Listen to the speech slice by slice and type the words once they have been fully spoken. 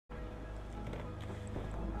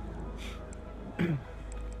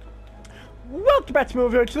welcome back to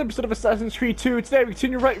Movie to the episode of Assassin's Creed 2. Today we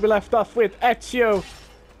continue right where we left off with Ezio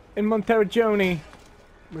in Monteriggioni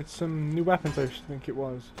with some new weapons, I think it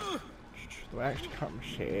was. Do I actually can't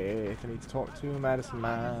shit? I need to talk to Medicine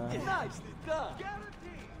Man. Nicely done.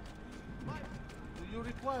 Do you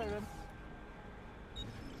require him?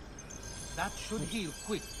 That should heal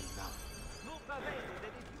quickly now.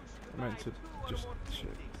 I meant to just shit.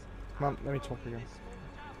 Come on, let me talk again.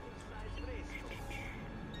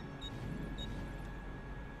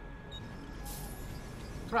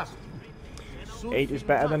 Trust me. 8 is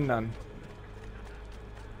better than none.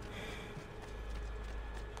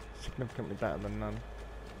 Significantly better than none.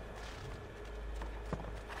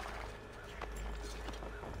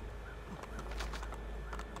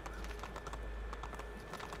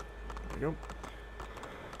 There we go.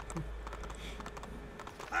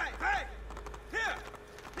 Hey, hey! Here!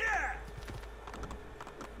 Here!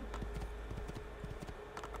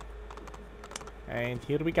 And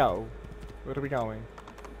here we go. Where are we going?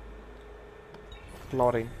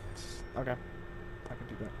 Florence. Okay. I can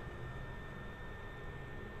do that.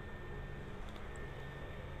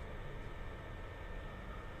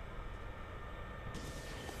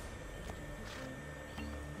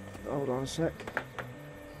 Hold on a sec.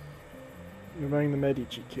 I'm wearing the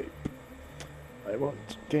Medici cape. I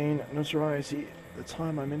won't gain notoriety the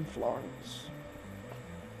time I'm in Florence.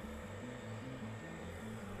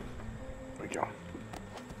 There we go.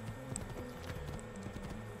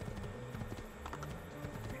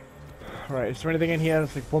 Right, is there anything in here?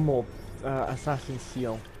 There's like one more assassin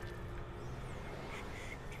seal.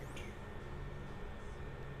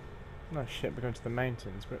 No shit, we're going to the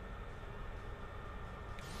mountains, but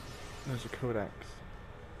there's a codex.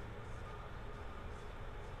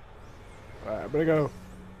 Right, I'm gonna go.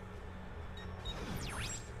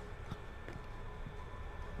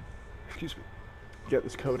 Excuse me. Get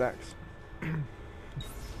this codex.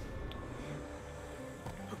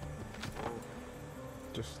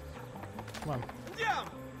 Just come on. Yeah!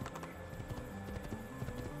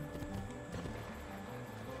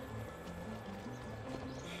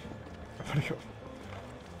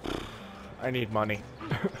 I need money.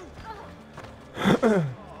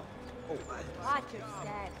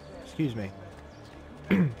 Excuse me.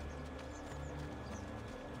 Okay,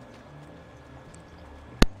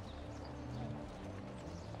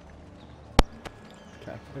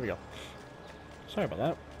 there we go. Sorry about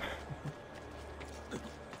that.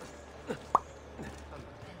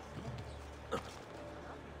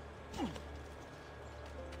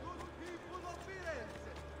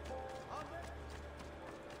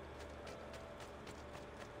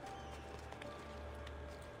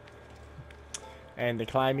 And the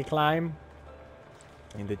climby climb.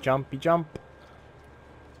 And the jumpy jump.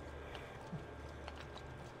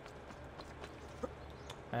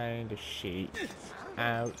 And the sheet.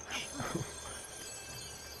 Ouch.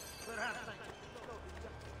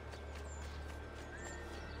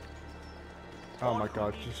 Oh my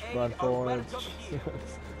god, just run forward.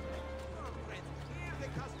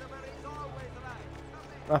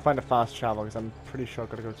 I'll find a fast travel because I'm pretty sure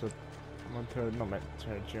I've got to go to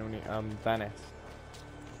Monteriggioni, Venice.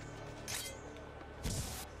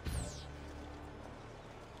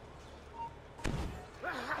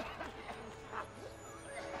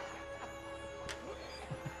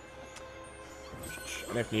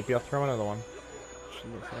 And if need be, I'll throw another one.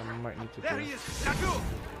 I might need to do.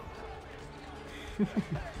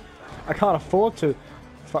 I can't afford to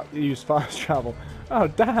use fast travel. Oh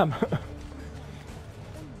damn!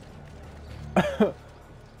 I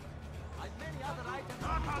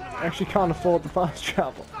actually can't afford the fast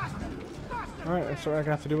travel. Alright, so I'm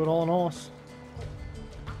gonna have to do it all on horse.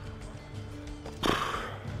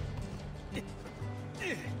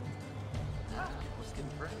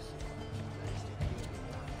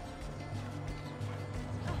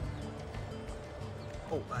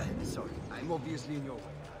 Oh, sorry. I'm obviously in your way.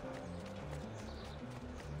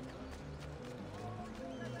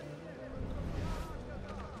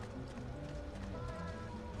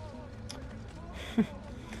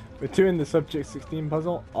 We're doing the Subject 16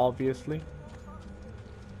 puzzle, obviously.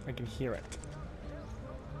 I can hear it.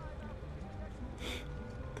 I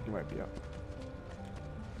think it might be up.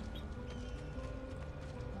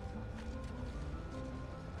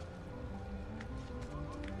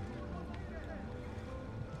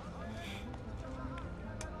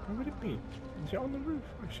 Where would it be? Is it on the roof?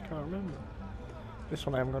 I actually can't remember. This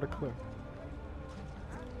one I haven't got a clue.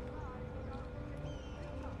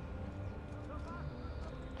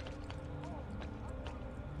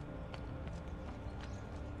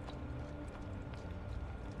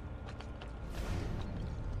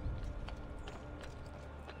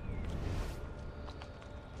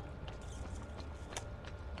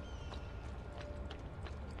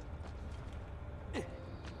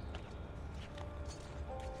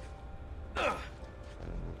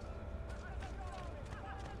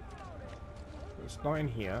 It's not in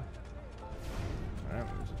here. Alright,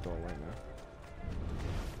 there's a door right there.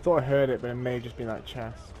 Thought I heard it, but it may have just been that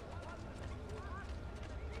chest.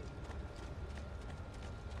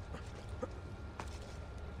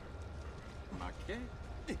 Okay.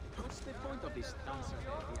 What's the point of this dancer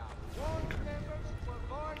baby? Board members for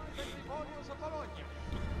Lord Petrimonius of Bologna.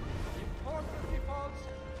 Important defaults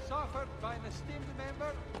suffered by an esteemed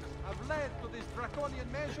member have led to this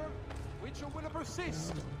draconian measure, which will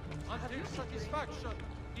persist until satisfaction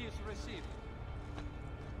is received.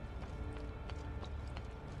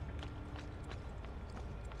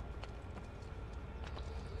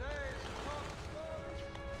 Today's top scores.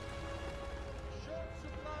 Short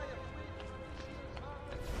supply of wheat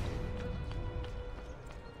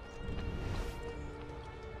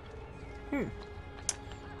conditions.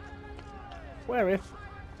 Whereth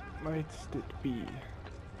mightst it be?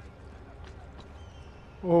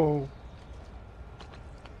 Oh.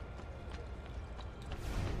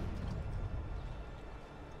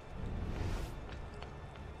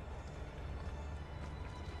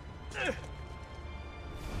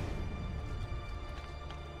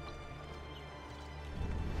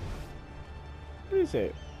 Where is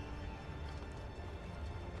it?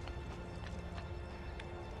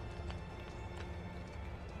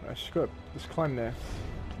 Let's climb this.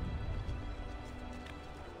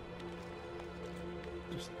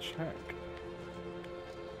 Just check.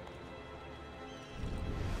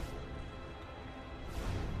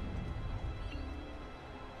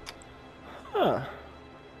 Huh.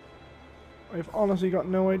 I've honestly got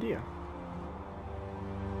no idea.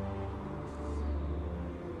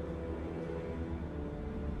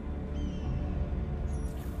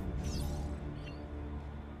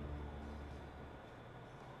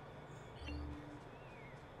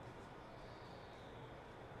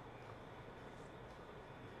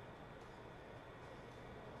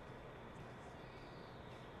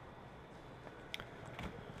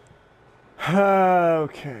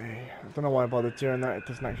 Okay, I don't know why I bothered doing that. It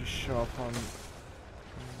doesn't actually show up on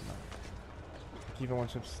even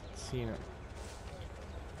once I've seen it.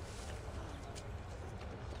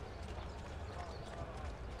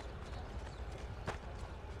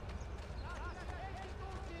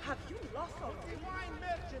 Have you lost all the wine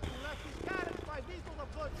merchant who left his carriage by Vito the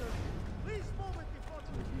butcher? Please move it before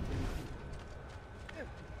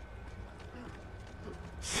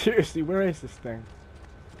Seriously, where is this thing?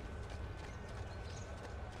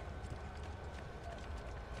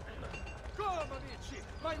 Come, amici.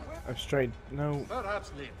 My I've strayed. No,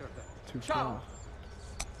 Perhaps later then. too Ciao. far.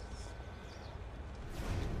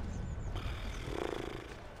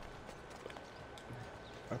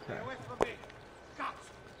 Okay. Stay away from me. Cops.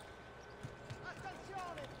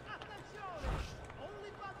 Attenzione! Attenzione!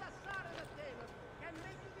 Only Baldassare the tailor can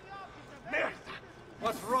make you the object of Merda!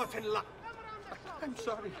 What rotten luck! Come around the shop. I'm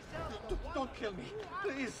sorry. Don't kill me,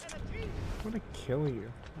 please. I'm gonna kill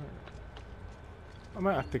you. I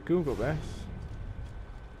might have to Google this.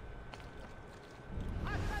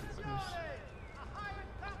 Attenzione! A hired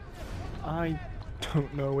company I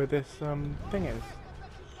don't know where this thing is.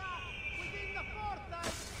 within the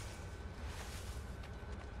fortress.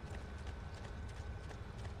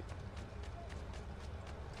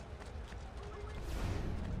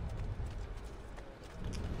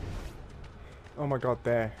 Oh my god,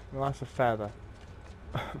 there. Well, that's a feather.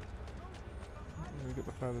 Let me get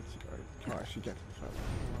the feather. I can't actually get to the feather.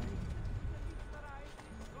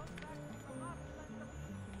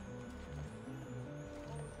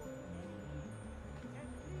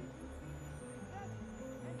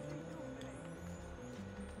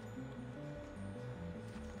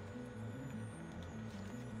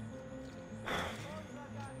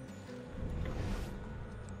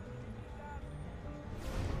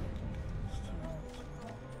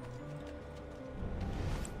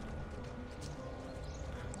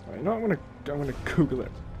 You know, I'm gonna Google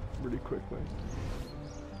it really quickly.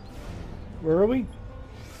 Where are we?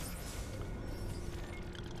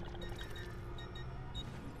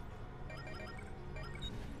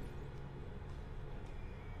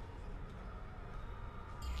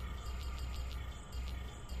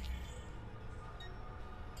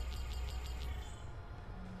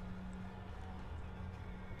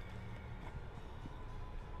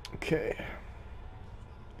 Okay.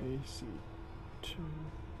 AC2.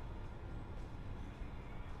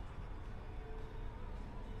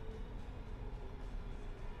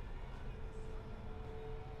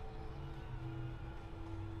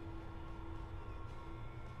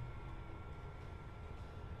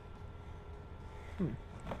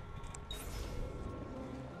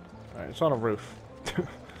 Alright, it's on a roof. Not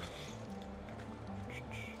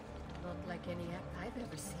like any app I've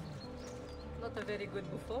ever seen. Not a very good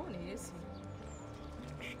buffoon, is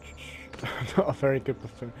he? Not a very good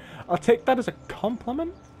buffoon. I'll take that as a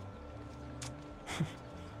compliment.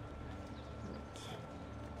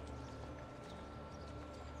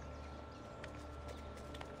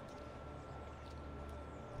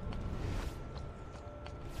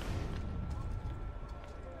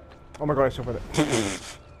 Oh my god, it's over there.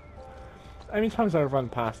 How many times have I run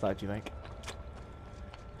past that, do you think?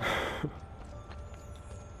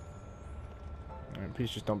 Alright, please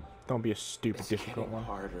just don't be a stupid difficult one.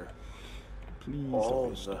 Harder. Please All don't be a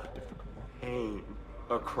the stupid difficult one. pain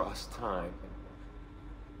across time.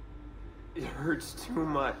 It hurts too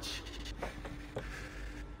much.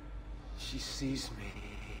 She sees me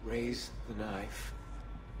raise the knife.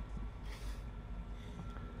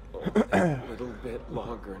 Only a little bit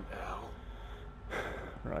longer now.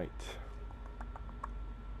 Right.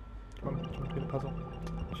 Come on, do you want to play the puzzle?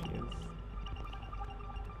 She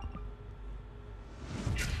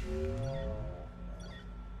is.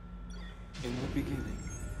 In the beginning,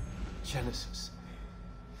 Genesis.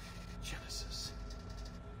 Genesis.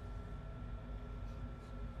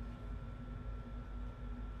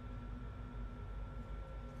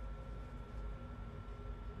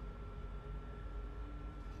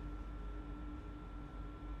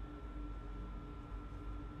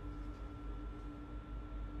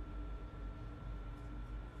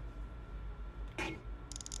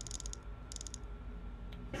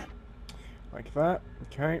 Like that.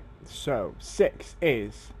 Okay. So 6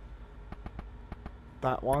 is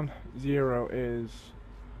that one. 0 is.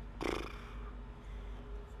 Where's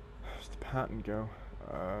the pattern go?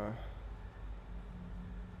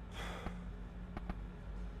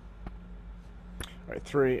 Right,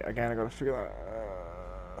 3 again. I gotta figure that.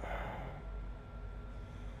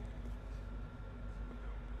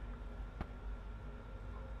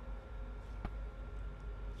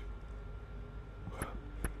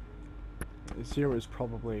 Zero is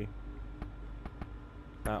probably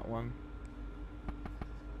that one.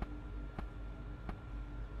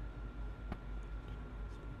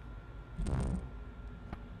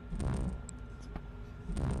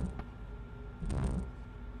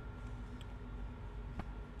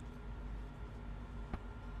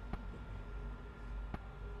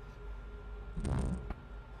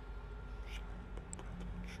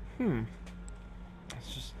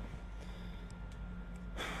 It's just.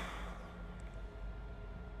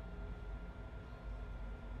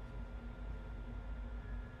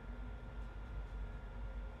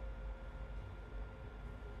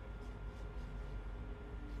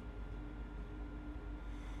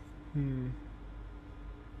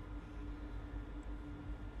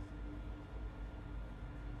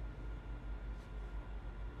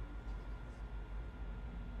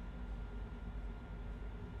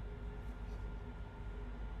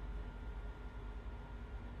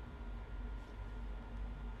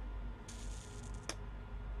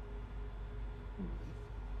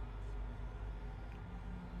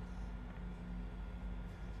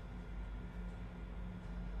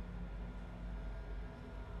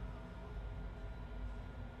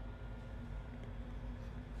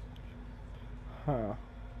 Huh.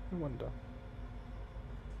 I wonder.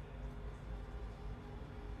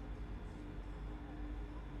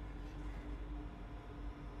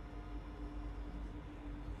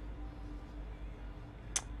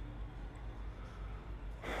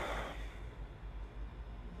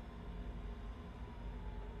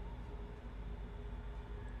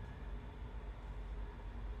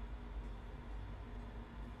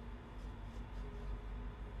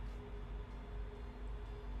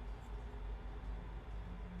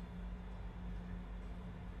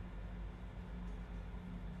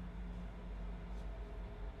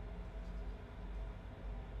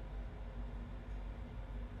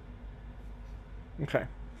 Okay.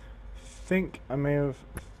 Think I may have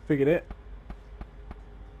figured it.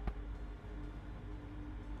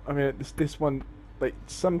 I mean, this one, like,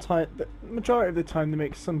 sometimes, the majority of the time, they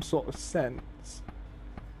make some sort of sense.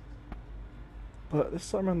 But this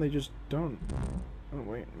time around, they just don't. Oh,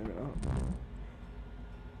 wait, maybe not.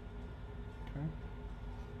 Okay.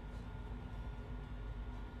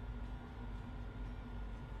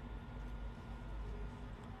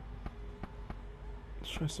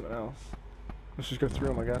 Let's try something else. Let's just go through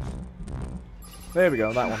them, I guess. There we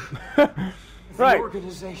go, that one. Right. The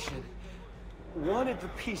organization wanted the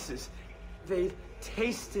pieces. They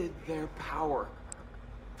tasted their power.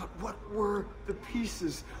 But what were the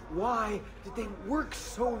pieces? Why did they work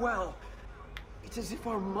so well? It's as if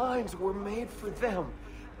our minds were made for them,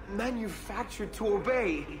 manufactured to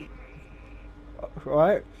obey.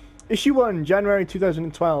 Right. Issue 1, January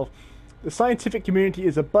 2012. The scientific community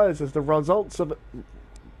is abuzz as the results of...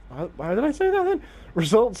 How did I say that then?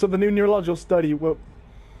 Results of a new neurological study were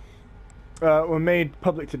made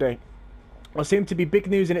public today. It seemed to be big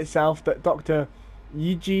news in itself that Dr.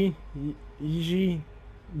 Yiji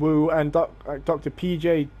Wu and Dr.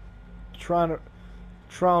 P.J.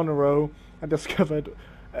 Traunero had discovered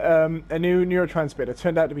a new neurotransmitter.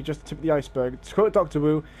 Turned out to be just the tip of the iceberg. To quote Dr.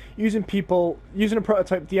 Wu, using a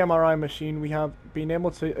prototype DMRI machine, we have been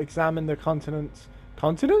able to examine the contents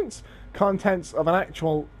of an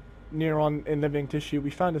actual neuron in living tissue. We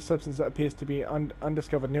found a substance that appears to be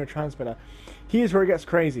undiscovered neurotransmitter. Here's where it gets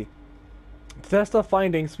crazy. To test our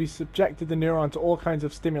findings, we subjected the neuron to all kinds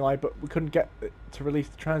of stimuli, but we couldn't get it to release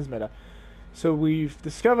the transmitter. So we've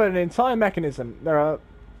discovered an entire mechanism. There are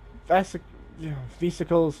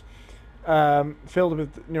vesicles filled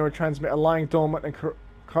with neurotransmitter lying dormant and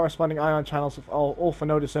corresponding ion channels all for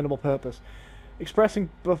no discernible purpose, expressing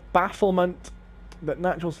bafflement that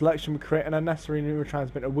natural selection would create an unnecessary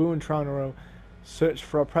neurotransmitter. Wu and Traunero searched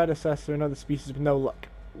for a predecessor in other species with no luck.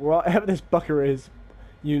 Whatever this bucker is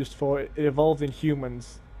used for, it evolved in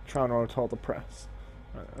humans, Traunero told the press.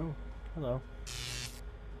 Oh, hello.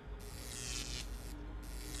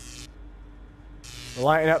 We're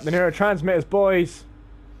lighting up the neurotransmitters, boys!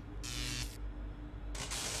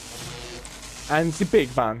 And the big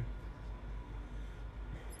van.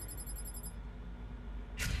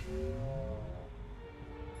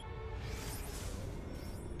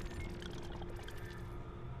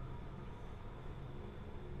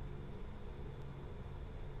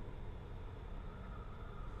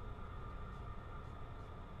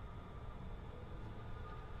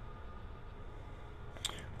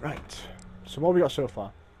 Right. So what have we got so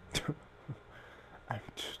far? I'm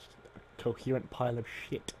just a coherent pile of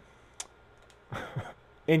shit.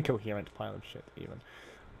 Incoherent pile of shit, even.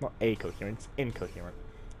 Not a coherent, it's incoherent.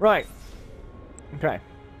 Right. Okay.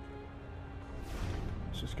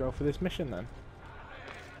 Let's just go for this mission then.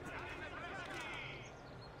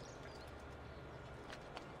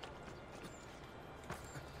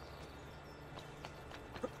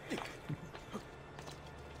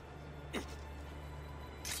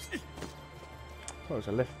 Oh, it's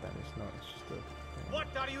a lift then, it's not, it's just a... What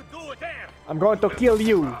are you doing there? I'm going to kill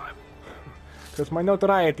you! Because my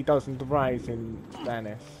notoriety doesn't rise in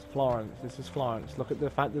Venice. Florence, this is Florence. Look at the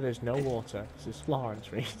fact that there's no water. This is Florence,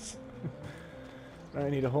 Reese. I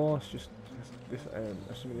need a horse, just...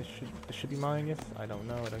 assuming this should be mine, yes? I don't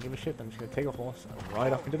know, I don't give a shit. I'm just gonna take a horse and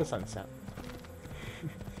ride off into the sunset.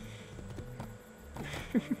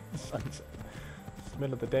 Sunset. It's the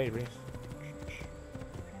middle of the day, Reese.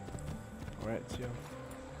 Alright, so... Here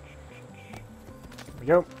we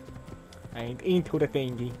go. And into the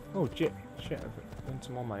thingy. Oh, shit. Shit, I've done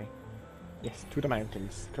some on my... Yes, to the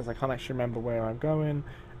mountains. Because I can't actually remember where I'm going.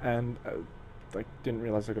 And I didn't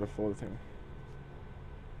realise I could afford the thing.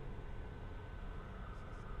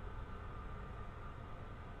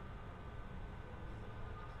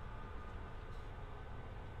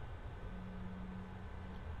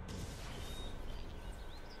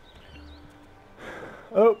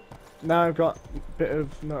 Oh! Now I've got a bit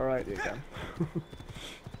of notoriety again.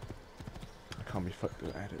 I can't be fucked to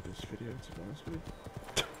edit this video, to be honest with you.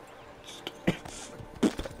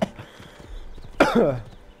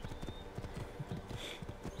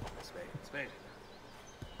 Spade.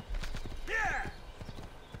 Yeah!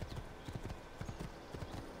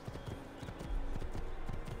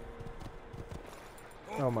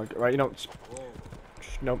 Oh my god, right, you know,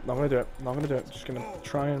 nope, not gonna do it, not gonna do it, just gonna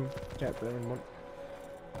try and get there in one.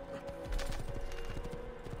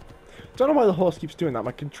 Don't know why the horse keeps doing that.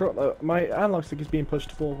 My control, my analog stick is being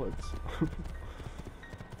pushed forwards.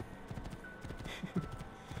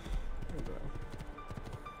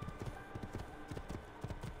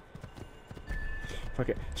 Fuck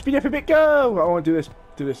it. Speed up a bit, go! I want to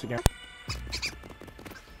do this again.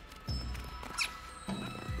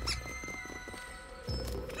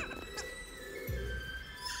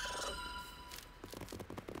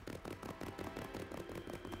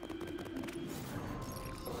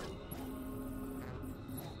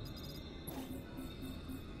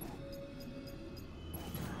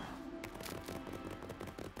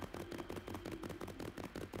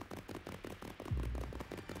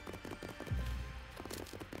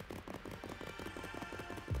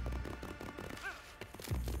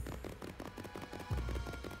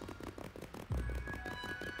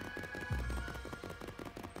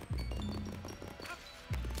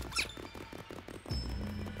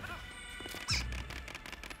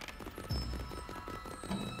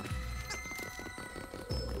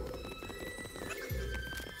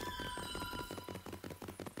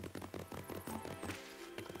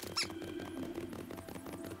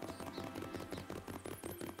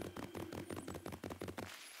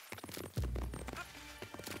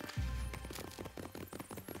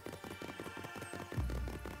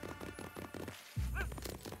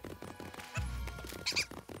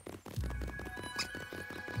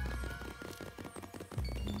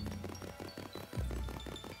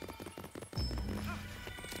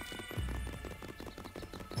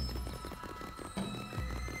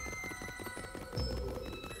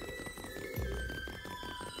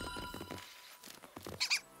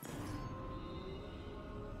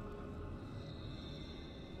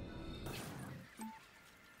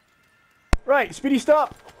 Right, speedy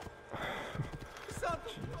stop!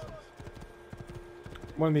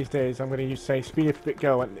 One of these days, I'm going to say speed up a bit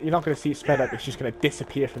go, and you're not going to see it sped up, it's just going to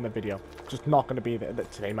disappear from the video. Just not going to be there.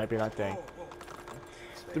 Today might be that day.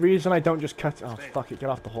 The reason I don't just cut... Oh, fuck it, get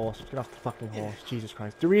off the horse. Get off the fucking horse. Jesus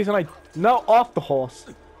Christ. The reason I... No, off the horse!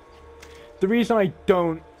 The reason I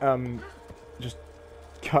don't, just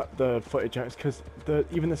cut the footage out is because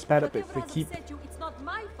even the sped up bits, they keep...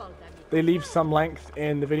 They leave some length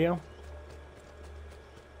in the video.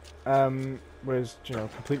 Whereas, you know,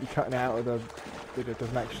 completely cutting out of the video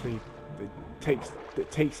doesn't actually...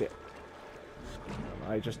 It takes it.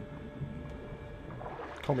 I just...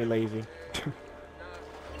 Call me lazy.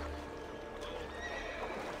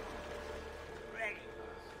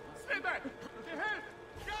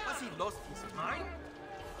 Has he lost his mind?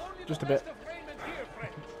 Just a bit.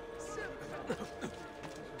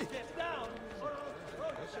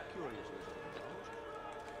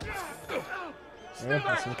 Yeah,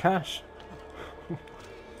 that's some cash.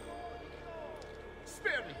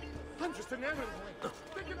 Spare me! I'm just an errand boy.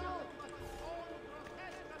 Take it off!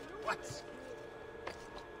 What?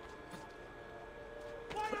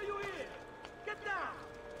 Why are you here? Get down!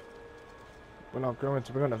 We're not going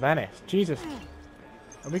to. We're going to Venice. Jesus.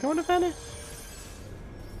 Are we going to Venice?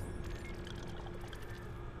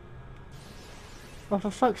 Oh,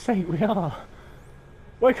 for fuck's sake, we are.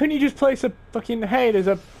 Why couldn't you just place a fucking... Hey, there's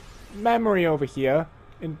a memory over here.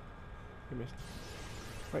 In... You missed.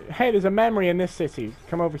 Wait, hey, there's a memory in this city.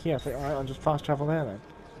 Come over here. Like, alright, I'll just fast travel there then.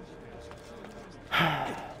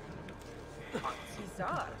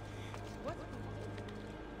 Bizarre. What?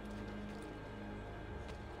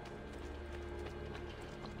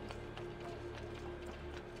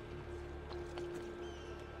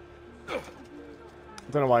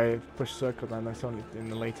 I don't know why I pushed circle then, that's only in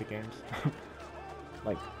the later games.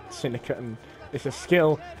 Like Syndicate, and it's a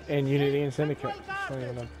skill in Unity and Syndicate.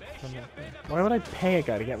 Why would I pay a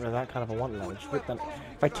guy to get rid of that kind of a want level? Just rip that.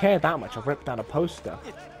 If I cared that much, I'll rip down a poster.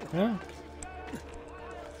 Yeah.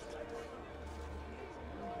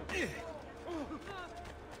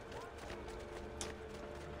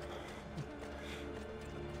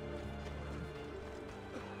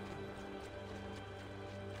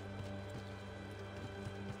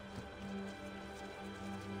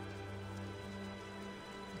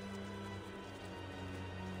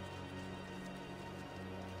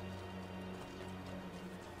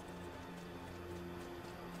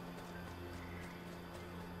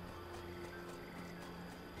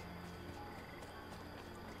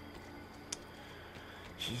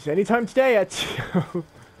 Jeez, anytime today at... I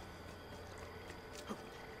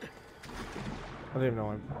don't even know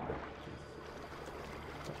why I'm...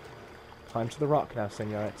 Climb to the rock now,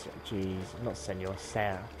 senor. Jeez, not senor,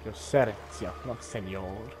 sir. You're Sergio, not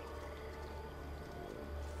senor.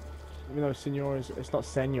 Even though senor is... It's not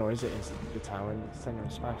senor, is it? It's the tower, and senor in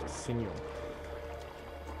Spanish is senor.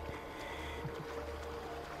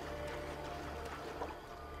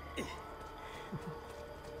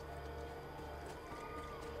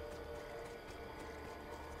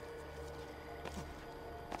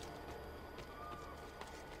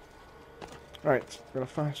 Alright, we're gonna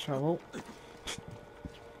fast travel.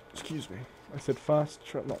 Excuse me. I said fast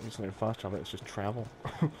travel. Not just saying fast travel, it's just travel.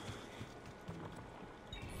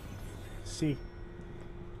 See.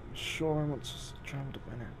 I'm sure I want to travel to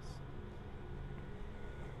Venice.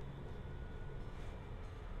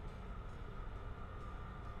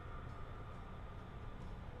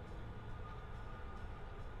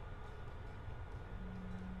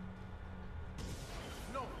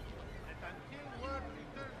 No, and until word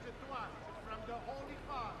returns to us from the Holy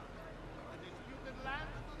Father, the disputed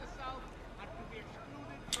lands to the south are to be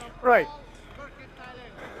excluded from Right. all mercantile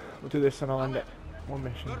entry. We'll do this and I'll end it. One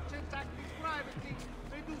mission. Merchants acting privately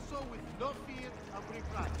may do so with no fear of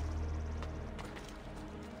reprisal.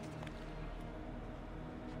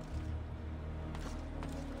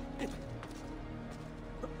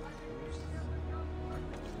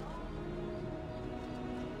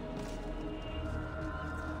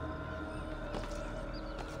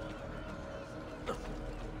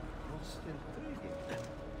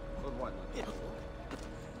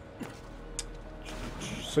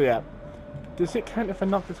 So yeah. Does it count if I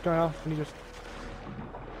knock this guy off and he just...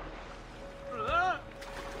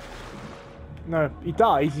 No, he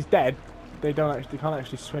dies, he's dead. They can't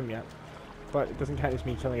actually swim yet. But it doesn't count as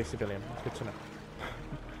me killing a civilian. Good to know.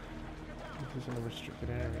 This is in a restricted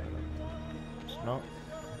area. It's not.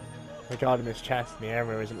 Regarding this chest, the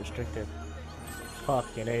area isn't restricted.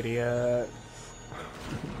 Fucking idiot.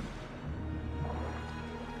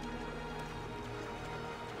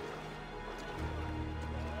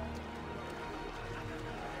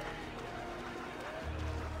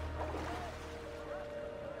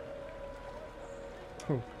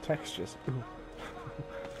 Ooh, textures. Ooh.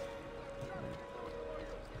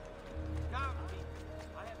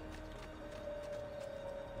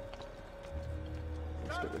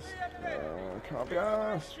 Let's get this. Can't be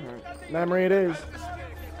asked. Right. Memory it is.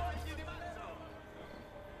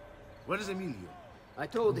 Where is Emilio? I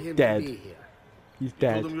told him Dead. to be here. He's You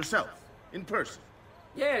dead. told him yourself, in person.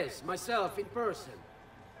 Yes, myself in person.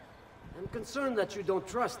 I'm concerned that you don't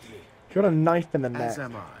trust me. Got a knife in the neck. As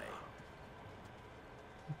am I.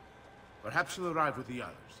 Perhaps you'll arrive with the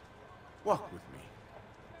others. Walk with me.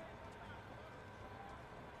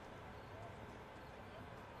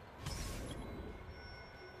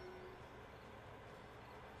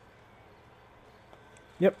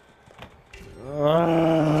 Yep.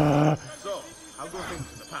 So, how go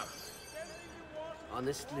things in the palace?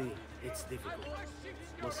 Honestly, it's difficult.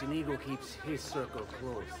 Mocenigo keeps his circle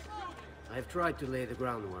close. I've tried to lay the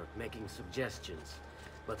groundwork, making suggestions,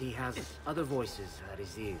 but he has other voices at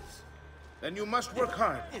his ears. Then you must work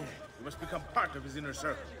hard. You must become part of his inner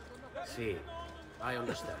circle. See, I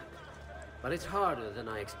understand. But it's harder than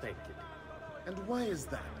I expected. And why is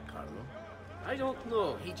that, Carlo? I don't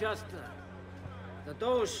know, he just... the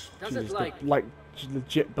Doge doesn't She's like... she's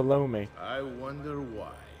legit below me. I wonder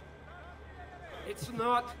why. It's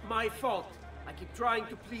not my fault. I keep trying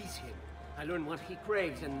to please him. I learn what he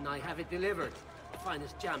craves and I have it delivered. The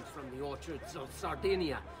finest jams from the orchards of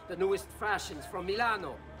Sardinia, the newest fashions from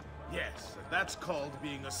Milano. Yes, and that's called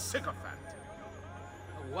being a sycophant.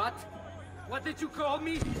 A what? What did you call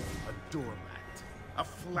me? A doormat. A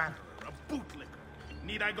flatterer. A bootlicker.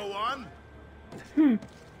 Need I go on?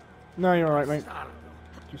 No, you're alright, mate.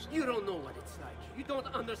 Bastardo. You don't know what it's like. You don't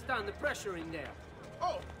understand the pressure in there.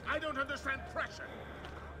 Oh, I don't understand pressure.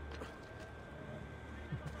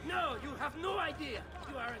 No, you have no idea.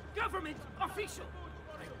 You are a government official.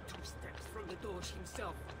 I am 2 steps from the Doge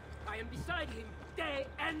himself. I am beside him day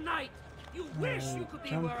and night. You wish you could be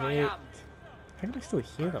Jump where I it. am. I think I still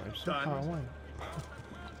hear them. I'm so far Done. away.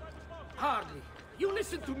 Hardly. You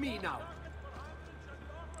listen to me now.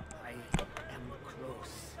 I am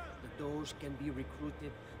close. The Doge can be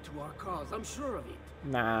recruited to our cause. I'm sure of it.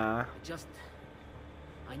 Nah.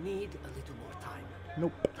 I need a little more time.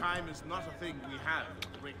 Nope. Time is not a thing we have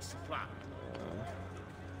in great supply.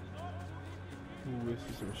 Ooh, this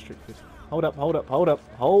is restricted. Hold up, hold up, hold up,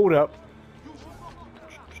 hold up.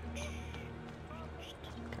 Okay.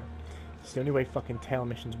 It's the only way fucking tail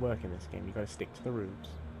missions work in this game. You gotta stick to the rules.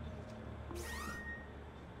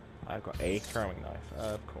 I've got a throwing knife.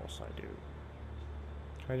 Of course I do.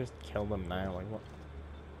 Can I just kill them now? Like what?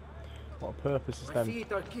 What purpose is My them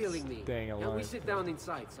feet are killing me. staying Can we alive? sit down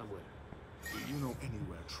inside somewhere? Do you know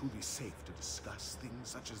anywhere truly safe to discuss things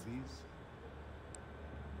such as these?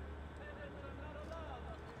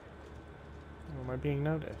 Am I being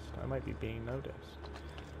noticed? I might be being noticed.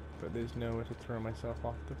 But there's nowhere to throw myself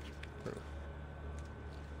off the roof.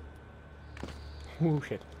 Oh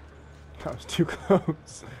shit. That was too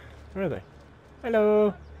close. Where are they?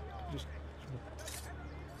 Hello! Just...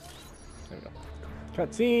 There we go.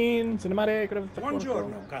 Cutscene, cinematic, whatever the fuck you wanna call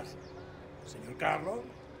Buongiorno, it. cousin. Signor Carlo?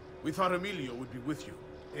 We thought Emilio would be with you.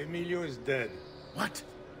 Emilio is dead. What?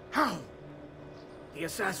 How? The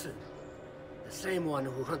assassin. The same one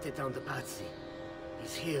who hunted down the Pazzi.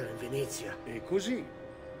 He's here in Venezia. E così?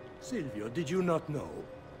 Silvio, did you not know?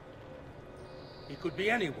 He could be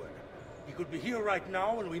anywhere. He could be here right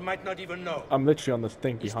now and we might not even know. I'm literally on this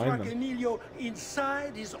thing He behind struck them. Emilio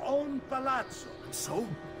inside his own palazzo. So,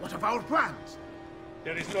 what of our plans?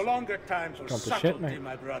 There is no longer time for Come to shit, subtlety, mate.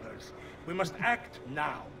 my brothers. We must act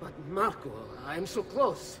now. But Marco, I am so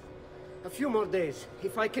close. A few more days,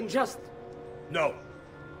 if I can just... No.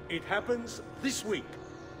 It happens this week.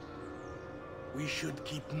 We should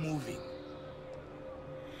keep moving.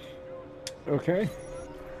 Okay.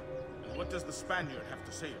 And what does the Spaniard have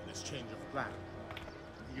to say of this change of plan?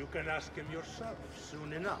 You can ask him yourself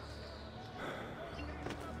soon enough.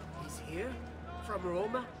 He's here? From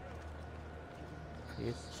Roma?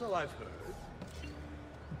 Yes. So I've heard.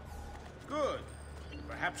 Good.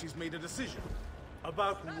 Perhaps he's made a decision.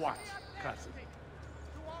 About what, cousin?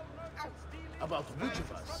 About which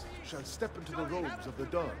of us shall step into the robes of the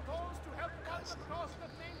Don.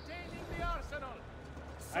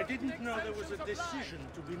 I didn't know there was a decision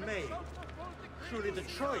to be made. Surely the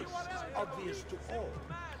choice is obvious to all.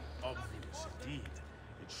 Obvious indeed.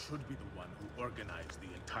 It should be the one who organized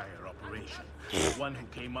the entire operation. The one who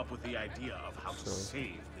came up with the idea of how to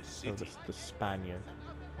save this So city. the Spaniard.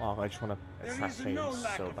 Oh, I just want to There is assassinate no him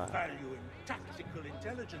lack so of bad. value in tactical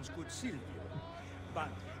intelligence, good Silvio. But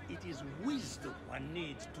it is wisdom one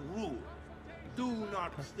needs to rule. Do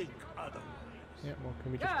not think otherwise. Yeah, well,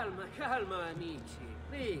 can we just... Calma, calma, amici.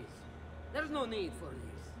 Please. There's no need for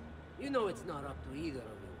this. You know it's not up to either of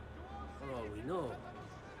you. For all we know,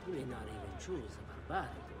 you may not even choose a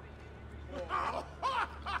barbarigo.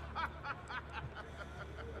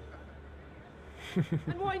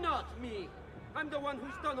 And why not me? I'm the one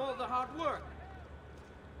who's done all the hard work.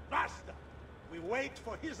 Basta! We wait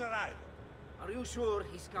for his arrival. Are you sure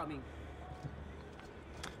he's coming?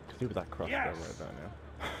 Could do with that crossbow Yes. right there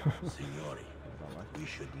now. Signori, Not like- we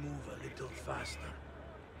should move a little faster.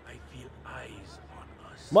 I feel eyes on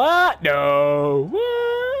us. What? No!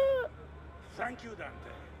 What? Thank you,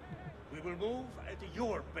 Dante. We will move at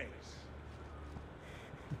your pace.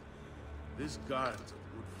 This guard's a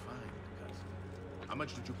good find, cousin. How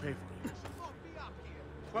much did you pay for it?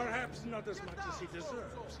 Perhaps not as much as he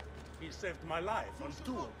deserves. He saved my life on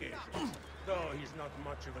 2 occasions, though he's not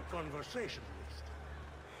much of a conversationalist.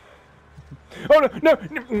 Oh no! No!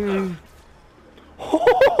 No.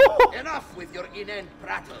 Enough with your inane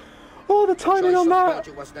prattle. Oh, the timing on that!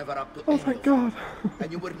 Project was never up to Oh, any thank of God. it,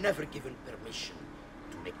 and you were never given permission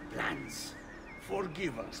to make plans.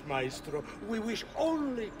 Forgive us, Maestro. We wish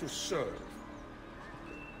only to serve.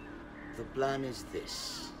 The plan is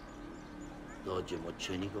this. Doge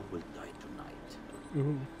Mocenigo will die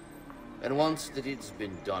tonight. And once the deed's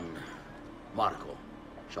been done, Marco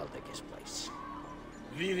shall take his place.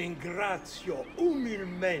 Vi ringrazio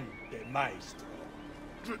umilmente, Maestro.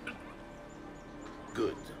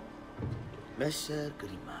 Good. Messer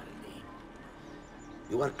Grimaldi,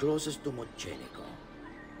 you are closest to Mocenigo.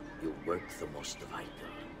 You work the most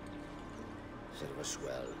vital. Serve us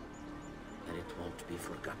well, and it won't be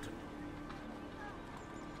forgotten.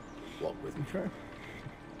 Walk with me. Okay.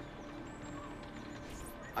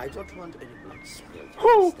 I don't want any blood spilled.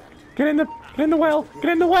 Oh! Get in the well!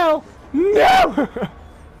 Get in the well! No!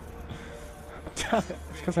 Damn it.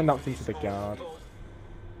 It's because I knocked into the guard.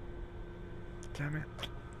 Damn it.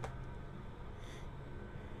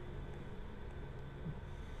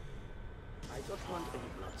 I don't want any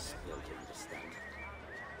blood spilled, you understand?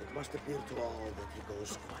 It must appear to all that he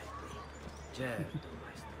goes quietly. Certo,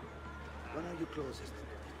 Maestro. When are you closest?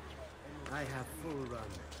 I have full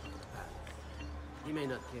run on the path. He may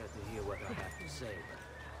not care to hear what I have to say,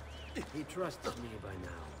 but he trusts me by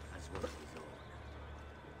now as one of his own.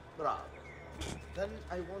 Bravo. Then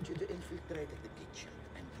I want you to infiltrate the kitchen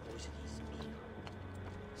and poison his meal.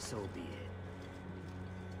 So be it.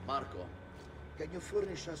 Marco, can you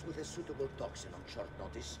furnish us with a suitable toxin on short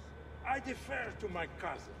notice? I defer to my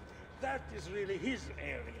cousin. That is really his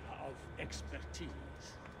area of expertise.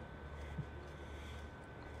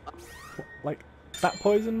 Like, that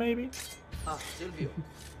poison, maybe? Ah, Silvio.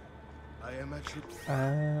 I am at your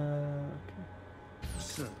Okay.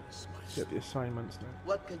 service, my Get the assignments now.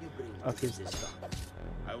 What can you bring Okay. to this stop?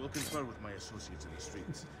 I will confer with my associates in the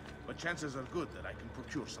streets, but chances are good that I can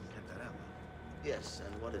procure some Cantarella. Yes,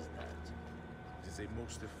 and what is that? It is a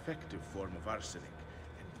most effective form of arsenic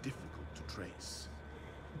and difficult to trace.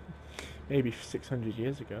 Maybe 600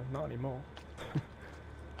 years ago, not anymore.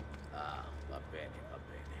 Ah, va bene, va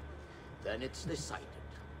bene. Then it's decided.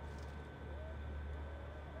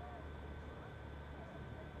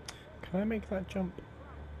 Can I make that jump?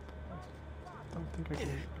 I don't think I can.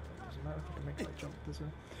 Doesn't matter if I can make that jump. There's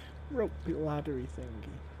a rope laddery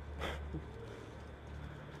thingy.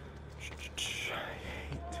 I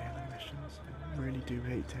hate tailor missions. I really do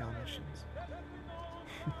hate tail missions.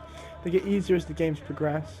 They get easier as the games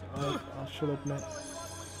progress. I shall admit.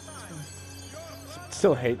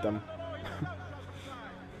 Still hate them.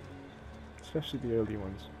 Especially the early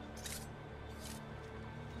ones.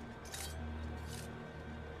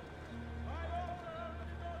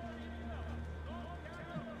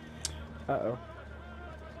 Uh-oh.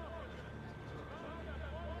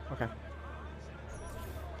 Okay.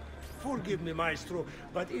 Forgive me, Maestro,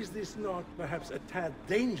 but is this not perhaps a tad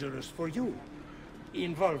dangerous for you?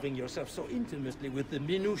 Involving yourself so intimately with the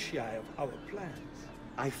minutiae of our plans.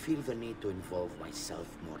 I feel the need to involve myself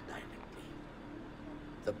more directly.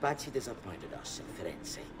 The Pazzi disappointed us in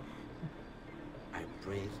Firenze. I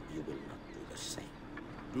pray you will not do the same.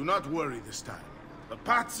 Do not worry this time. The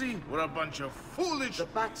Pazzi were a bunch of foolish... The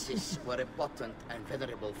Pazzis were a potent and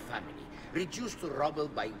venerable family, reduced to rubble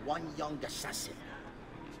by one young assassin.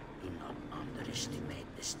 Do not underestimate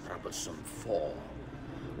this troublesome foe,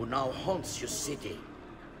 who now haunts your city.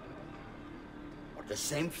 Or the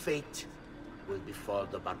same fate will befall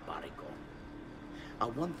the Barbarigo. I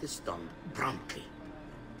want this done promptly.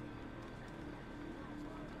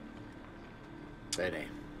 Bene,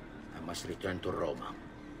 I must return to Roma.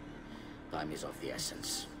 Time is of the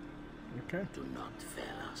essence. Okay. Do not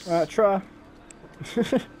fail us. Try.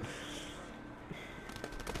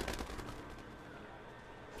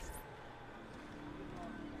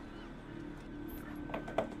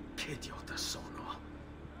 Idiota sono.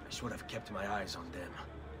 I should have kept my eyes on them.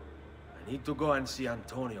 I need to go and see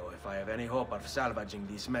Antonio if I have any hope of salvaging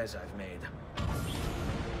this mess I've made.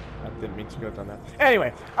 I didn't mean to go down that.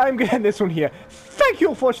 Anyway, I'm going to end this one here. Thank you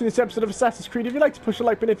all for watching this episode of Assassin's Creed. If you'd like to push a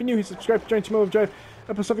like button, if you're new, hit subscribe to join Team Overdrive.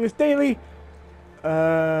 Episode of this daily.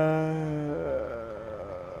 And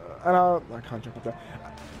I can't jump up there.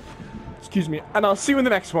 Excuse me. And I'll see you in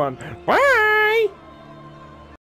the next one. Bye!